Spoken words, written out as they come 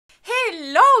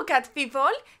Hello cat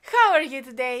people! How are you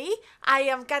today? I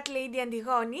am Catlady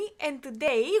Antigoni and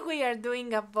today we are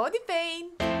doing a body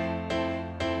paint.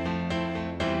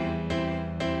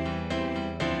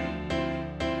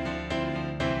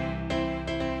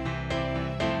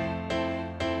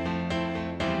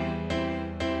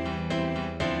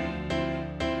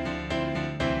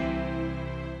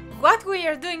 What we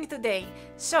are doing today?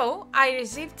 So I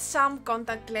received some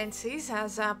contact lenses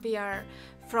as a PR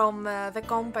from the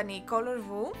company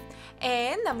ColourVue,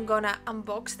 and I'm gonna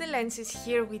unbox the lenses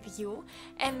here with you,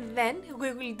 and then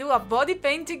we will do a body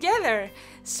paint together.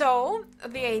 So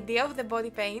the idea of the body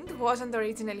paint wasn't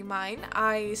originally mine.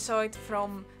 I saw it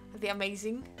from the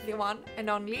amazing, the one and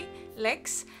only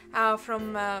Lex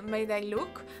from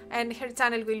Madeyewlook, and her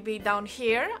channel will be down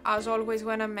here as always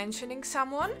when I'm mentioning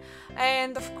someone.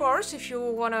 And of course, if you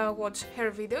wanna watch her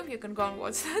video, you can go and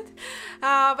watch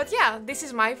that. But yeah, this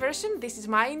is my version, this is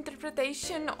my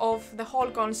interpretation of the whole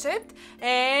concept,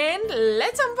 and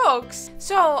let's unbox.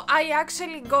 So I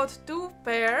actually got two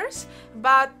pairs,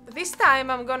 but this time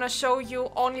I'm gonna show you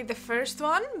only the first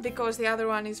one because the other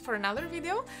one is for another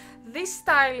video. This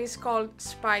style is called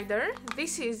Spider.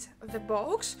 This is the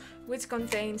box, which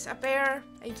contains a pair,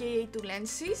 aka two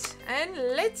lenses, and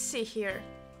let's see here.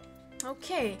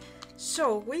 Okay,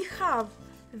 so we have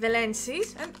the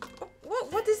lenses, and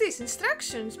what is this?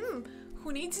 Instructions?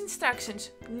 Who needs instructions?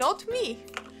 Not me.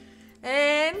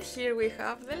 And here we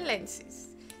have the lenses.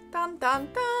 Dun dun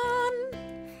dun!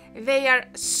 They are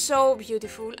so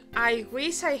beautiful. I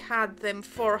wish I had them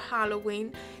for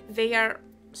Halloween. They are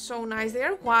so nice. They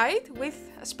are white with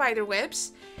spider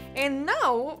webs, and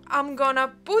now I'm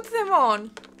gonna put them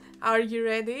on. Are you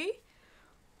ready?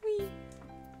 Whee.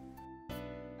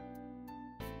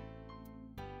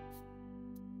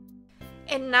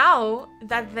 And now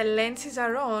that the lenses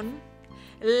are on,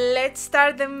 let's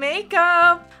start the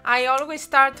makeup. I always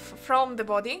start from the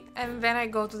body and then I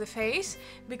go to the face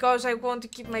because I want to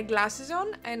keep my glasses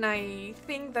on, and I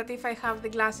think that if I have the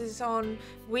glasses on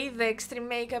with the extreme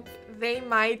makeup, they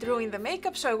might ruin the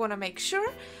makeup, so I want to make sure.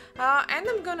 And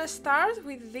I'm gonna start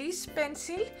with this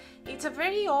pencil. It's a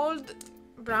very old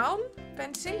brown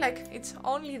pencil, like it's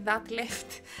only that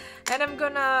left. And I'm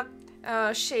gonna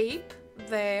shape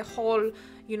the whole,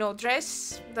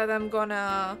 dress that I'm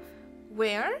gonna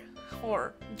wear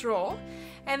or draw,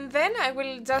 and then I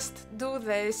will just do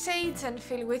the shades and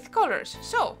fill with colors.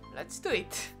 So let's do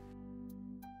it.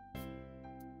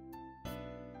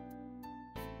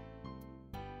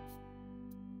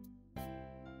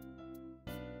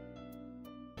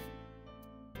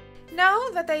 Now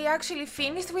that I actually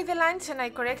finished with the lines and I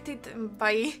corrected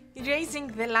by erasing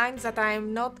the lines that I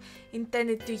am not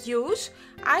intended to use,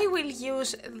 I will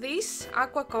use this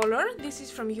aqua color. This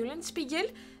is from Spiegel,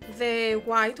 the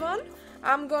white one.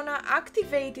 I'm gonna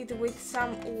activate it with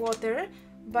some water,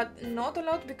 but not a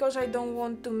lot because I don't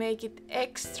want to make it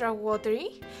extra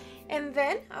watery. And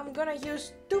then I'm gonna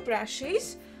use two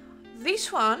brushes.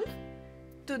 This one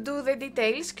to do the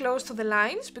details close to the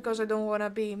lines because I don't want to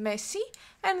be messy,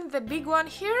 and the big one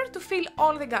here to fill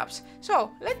all the gaps.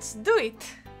 So let's do it!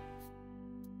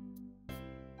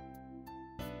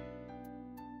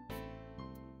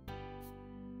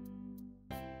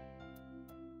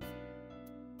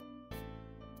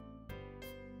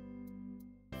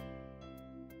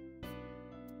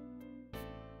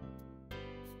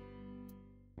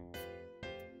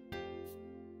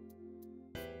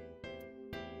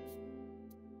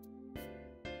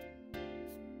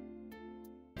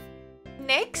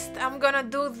 Next, I'm gonna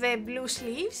do the blue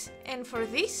sleeves, and for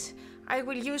this I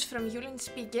will use from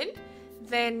Spiegel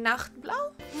the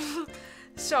Nachtblau.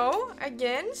 So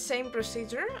again, same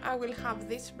procedure. I will have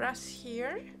this brush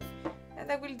here and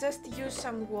I will just use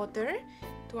some water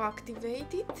to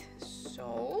activate it.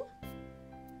 So,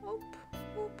 oop,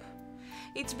 oop.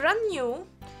 It's brand new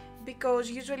because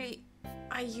usually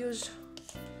I use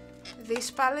this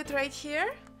palette right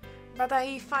here, but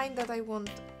I find that I want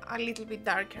a little bit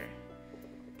darker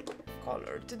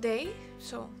color today,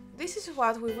 so this is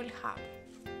what we will have.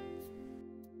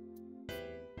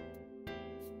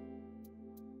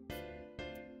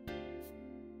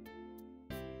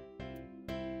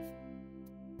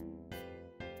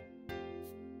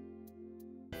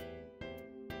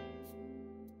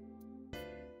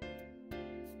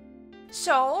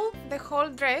 So the whole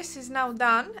dress is now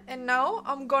done, and now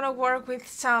I'm gonna work with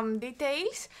some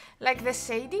details like the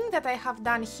shading that I have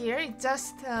done here. It's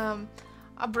just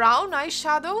a brown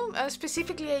eyeshadow,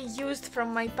 specifically I used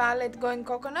from my palette Going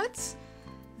Coconuts.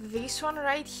 This one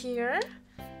right here,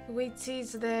 which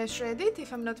is the Shredded,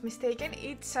 if I'm not mistaken.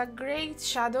 It's a great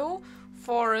shadow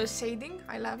for shading,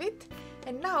 I love it.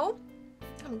 And now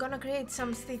I'm gonna create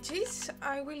some stitches.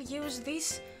 I will use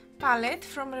this palette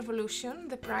from Revolution,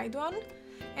 the Pride one,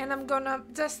 and I'm gonna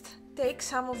just take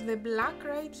some of the black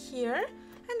right here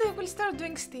and I will start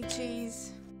doing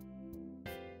stitches.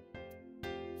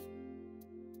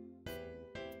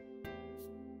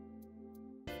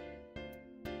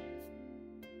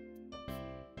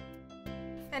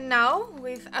 And now,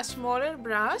 with a smaller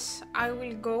brush, I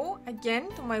will go again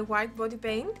to my white body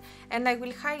paint and I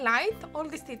will highlight all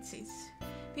the stitches.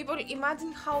 People,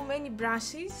 imagine how many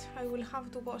brushes I will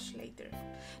have to wash later.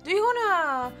 Do you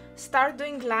wanna start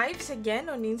doing lives again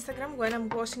on Instagram when I'm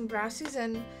washing brushes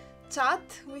and chat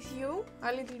with you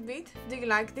a little bit? Do you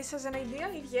like this as an idea?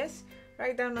 If yes,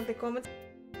 write down in the comments.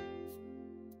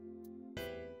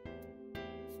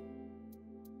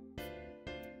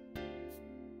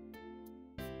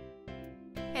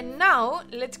 And now,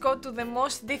 let's go to the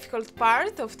most difficult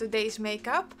part of today's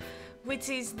makeup, which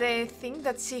is the thing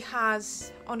that she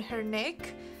has on her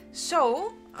neck.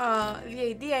 So, the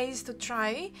idea is to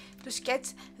try to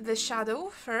sketch the shadow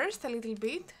first a little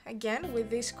bit, again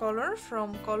with this color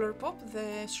from ColourPop,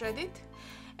 the shredded.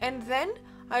 And then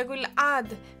I will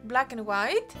add black and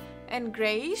white and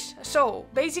greyish. So,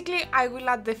 basically I will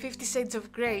add the 50 Shades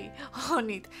of Grey on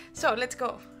it. So, let's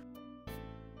go.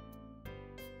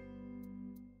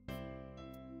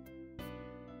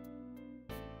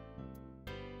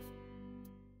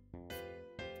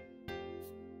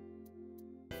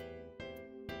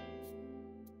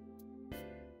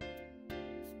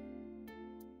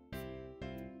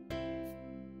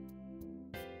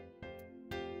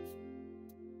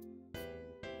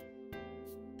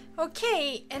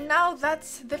 Okay, and now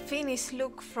that's the finished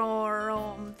look for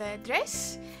the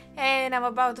dress, and I'm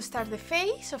about to start the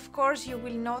face. Of course, you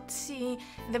will not see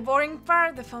the boring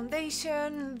part, the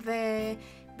foundation, the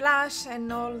blush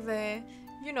and all the,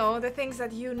 you know, the things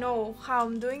that you know how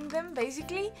I'm doing them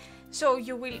basically. So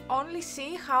you will only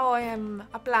see how I am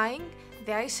applying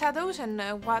the eyeshadows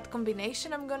and what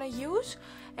combination I'm gonna use.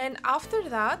 And after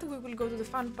that we will go to the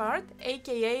fun part,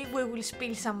 aka we will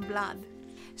spill some blood.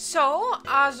 So,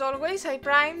 as always, I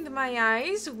primed my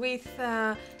eyes with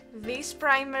this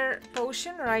primer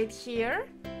potion right here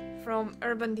from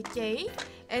Urban Decay,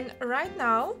 and right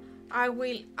now I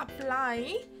will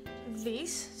apply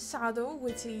this shadow,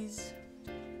 which is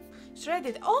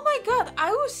shredded. Oh my god,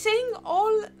 I was saying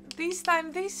all this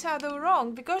time this shadow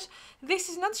wrong, because this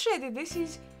is not shredded, this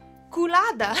is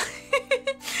culada.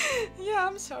 Yeah,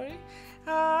 I'm sorry.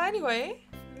 Anyway,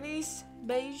 this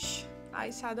beige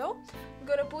eyeshadow, I'm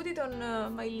gonna put it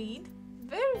on my lid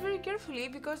very carefully,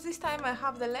 because this time I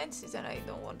have the lenses and I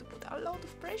don't want to put a lot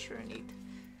of pressure on it.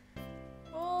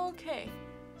 Okay,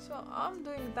 so I'm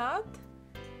doing that,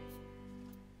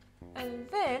 and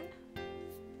then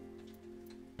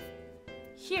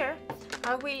here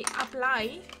I will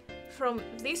apply from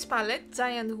this palette,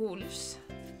 Giant Wolves,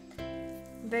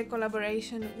 the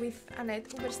collaboration with Annette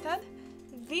Uberstad,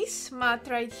 this matte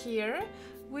right here,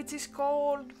 which is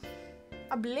called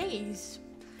Ablaze.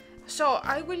 So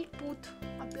I will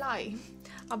apply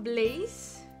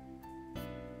Ablaze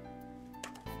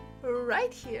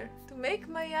right here to make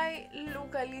my eye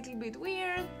look a little bit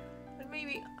weird and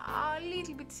maybe a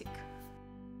little bit sick.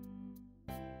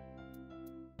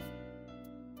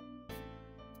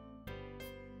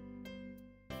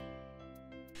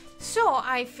 So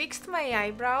I fixed my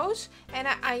eyebrows and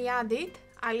I added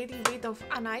a little bit of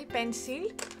an eye pencil.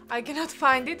 I cannot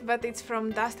find it, but it's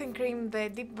from Dust and Cream, the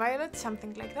Deep Violet,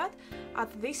 something like that, at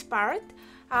this part.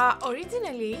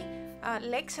 Originally,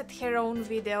 Lex at her own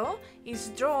video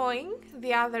is drawing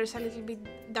the others a little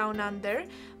bit down under,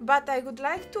 but I would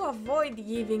like to avoid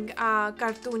giving a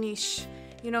cartoonish,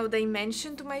 you know,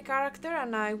 dimension to my character,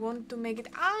 and I want to make it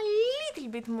a little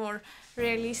bit more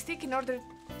realistic in order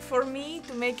for me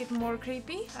to make it more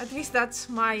creepy. At least that's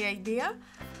my idea.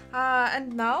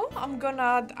 And now I'm gonna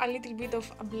add a little bit of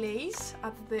Ablaze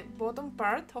at the bottom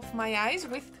part of my eyes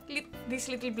with this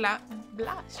little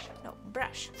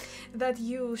brush that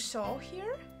you saw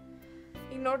here,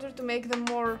 in order to make them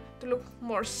to look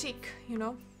more sick, you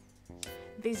know.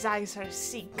 These eyes are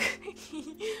sick.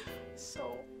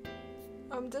 So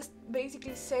I'm just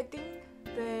basically setting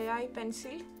the eye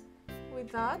pencil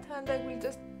with that, and I will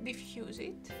just diffuse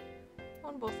it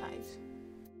on both eyes.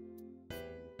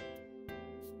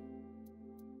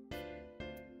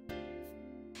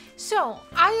 So,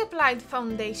 I applied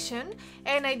foundation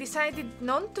and I decided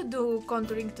not to do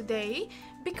contouring today,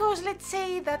 because let's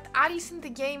say that Alice in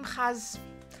the Game has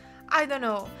I don't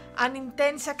know, an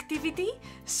intense activity,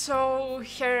 so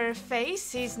her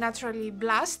face is naturally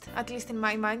blushed, at least in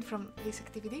my mind, from this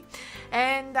activity,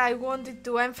 and I wanted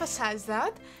to emphasize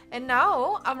that. And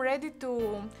now I'm ready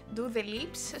to do the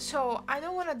lips, so I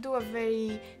don't want to do a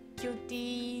very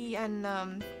cutie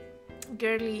and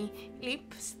girly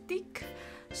lipstick,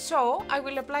 so I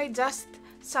will apply just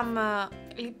some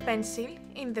lip pencil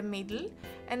in the middle,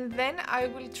 and then I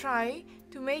will try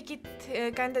to make it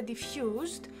kind of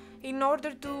diffused in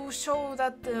order to show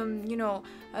that, you know,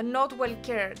 a not well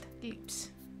cared lips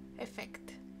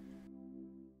effect.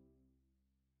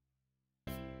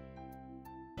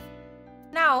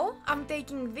 Now I'm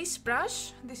taking this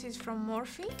brush, this is from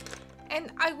Morphe,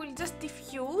 and I will just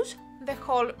diffuse the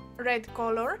whole red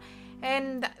color,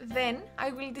 and then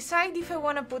I will decide if I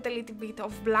want to put a little bit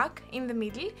of black in the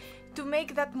middle to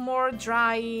make that more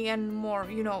dry and more,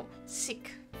 you know,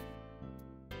 sick.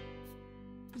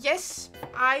 Yes,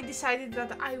 I decided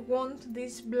that I want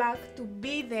this black to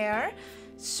be there,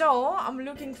 so I'm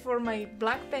looking for my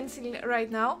black pencil right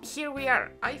now. Here we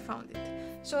are, I found it.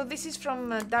 So this is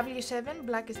from W7,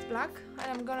 Blackest Black,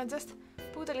 and I'm gonna just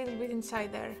put a little bit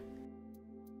inside there.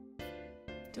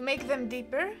 To make them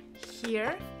deeper,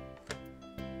 here,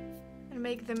 and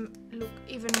make them look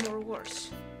even more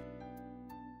worse.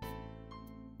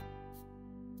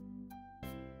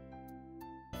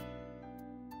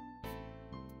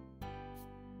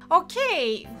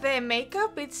 Okay, the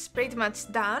makeup is pretty much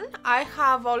done. I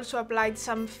have also applied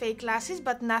some fake lashes,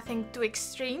 but nothing too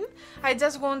extreme. I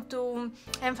just want to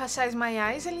emphasize my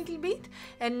eyes a little bit.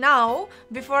 And now,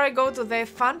 before I go to the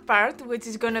fun part, which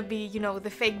is gonna be, you know, the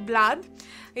fake blood,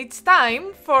 it's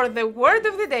time for the word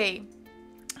of the day.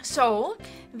 So,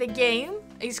 the game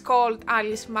is called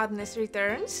Alice Madness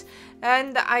Returns,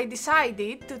 and I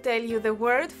decided to tell you the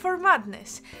word for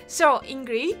madness. So, in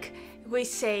Greek, we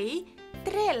say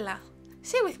τρέλα.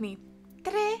 Say with me.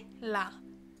 Τρέλα.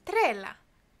 Τρέλα.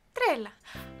 Τρέλα.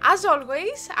 As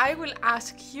always, I will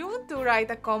ask you to write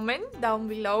a comment down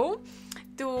below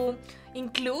to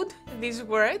include this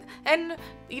word and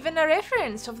even a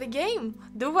reference of the game.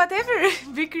 Do whatever.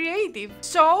 Be creative.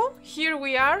 So, here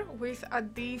we are with a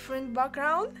different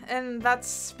background, and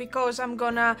that's because I'm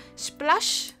gonna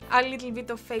splash a little bit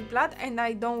of fake blood and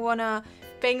I don't wanna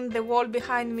paint the wall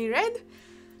behind me red.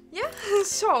 Yeah,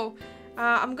 so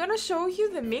I'm gonna show you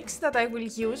the mix that I will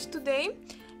use today.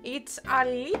 It's a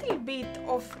little bit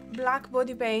of black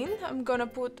body paint. I'm gonna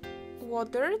put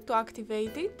water to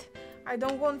activate it. I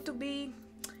don't want to be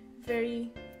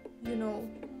very, you know,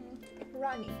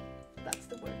 runny. That's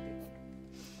the word.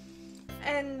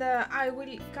 And I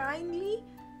will kindly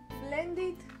blend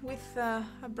it with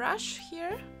a brush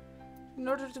here in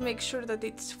order to make sure that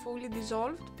it's fully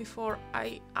dissolved before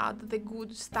I add the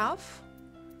good stuff.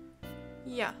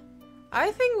 Yeah,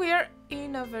 I think we are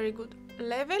in a very good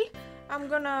level. I'm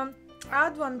gonna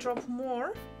add one drop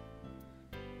more.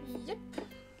 Yep.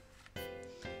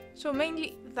 So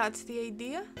mainly that's the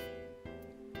idea.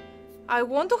 I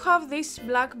want to have this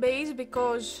black base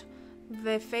because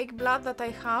the fake blood that I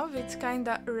have, it's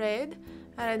kinda red,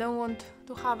 and I don't want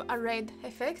to have a red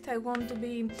effect. I want to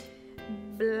be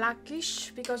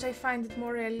blackish because I find it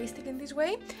more realistic in this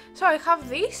way. So I have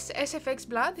this SFX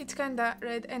blood, it's kinda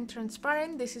red and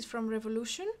transparent. This is from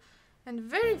Revolution, and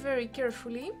very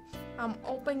carefully I'm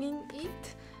opening it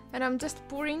and I'm just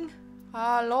pouring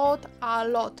a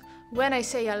lot. When I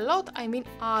say a lot, I mean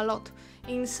a lot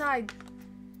inside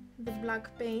the black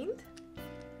paint.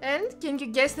 And can you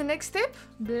guess the next step?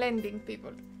 Blending,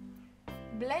 people.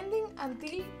 Blending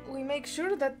until we make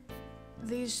sure that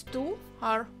these two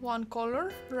are one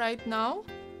color right now.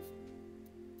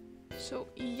 So,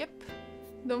 yep,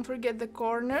 don't forget the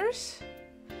corners.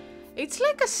 It's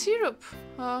like a syrup.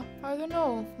 I don't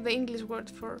know the English word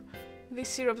for this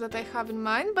syrup that I have in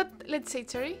mind, but let's say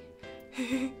cherry.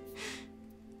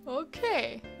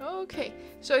 Okay.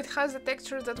 So it has the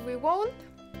texture that we want.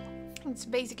 It's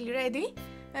basically ready.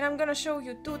 And I'm gonna show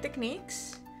you two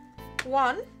techniques.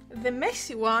 One, the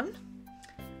messy one,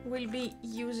 will be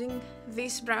using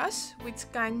this brush, which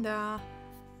kinda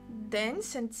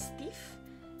dense and stiff,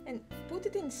 and put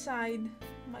it inside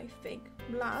my fake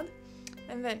blood,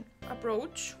 and then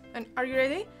approach. And are you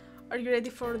ready? Are you ready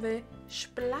for the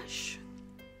splash?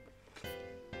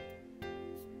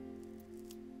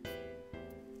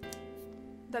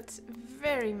 That's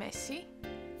very messy,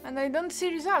 and I don't see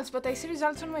results, but I see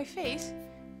results on my face,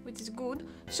 which is good.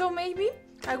 So maybe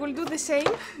I will do the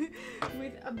same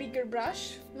with a bigger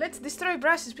brush. Let's destroy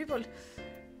brushes, people.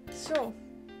 So,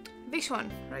 this one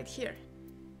right here.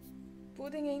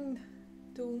 Putting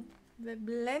into the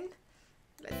blend.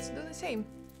 Let's do the same.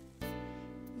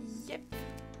 Yep.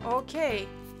 Okay.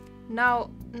 Now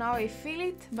I feel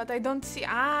it, but I don't see.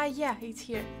 Ah, yeah, it's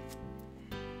here.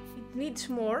 It needs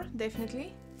more,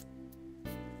 definitely.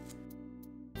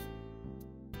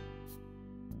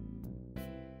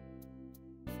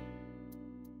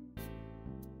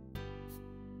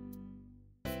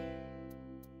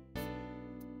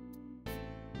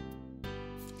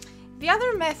 The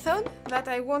other method that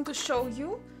I want to show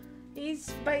you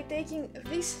is by taking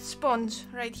this sponge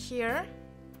right here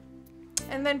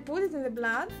and then put it in the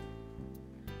blood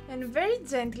and very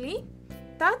gently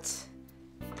touch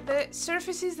the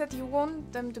surfaces that you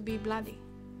want them to be bloody,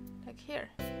 like here.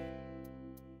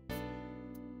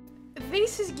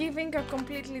 This is giving a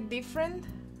completely different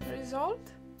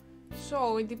result,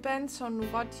 so it depends on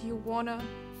what you wanna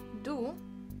do.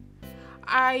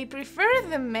 I prefer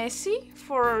the messy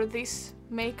for this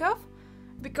makeup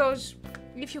because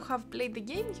if you have played the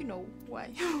game, you know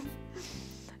why.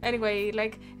 Anyway,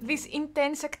 like this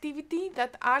intense activity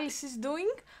that Alice is doing,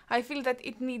 I feel that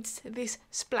it needs this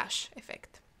splash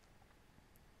effect.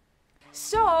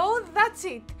 So that's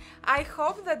it. I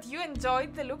hope that you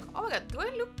enjoyed the look. Oh my god, do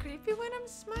I look creepy when I'm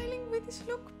smiling with this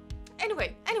look?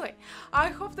 Anyway, I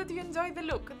hope that you enjoyed the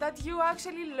look, that you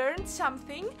actually learned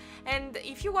something, and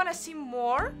if you want to see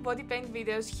more body paint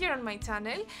videos here on my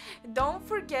channel, don't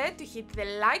forget to hit the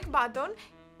like button,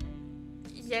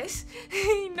 yes,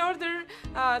 in order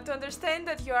to understand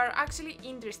that you are actually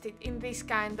interested in this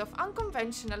kind of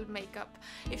unconventional makeup.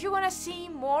 If you want to see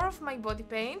more of my body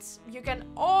paints, you can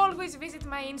always visit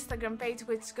my Instagram page,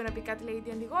 which is gonna be Catlady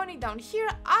Antigoni down here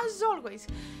as always.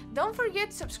 Don't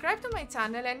forget to subscribe to my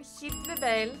channel and hit the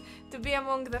bell to be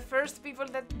among the first people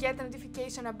that get a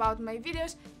notification about my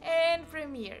videos and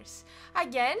premieres.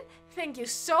 Again, thank you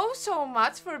so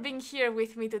much for being here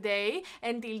with me today.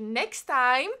 Until next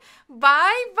time,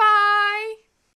 bye bye!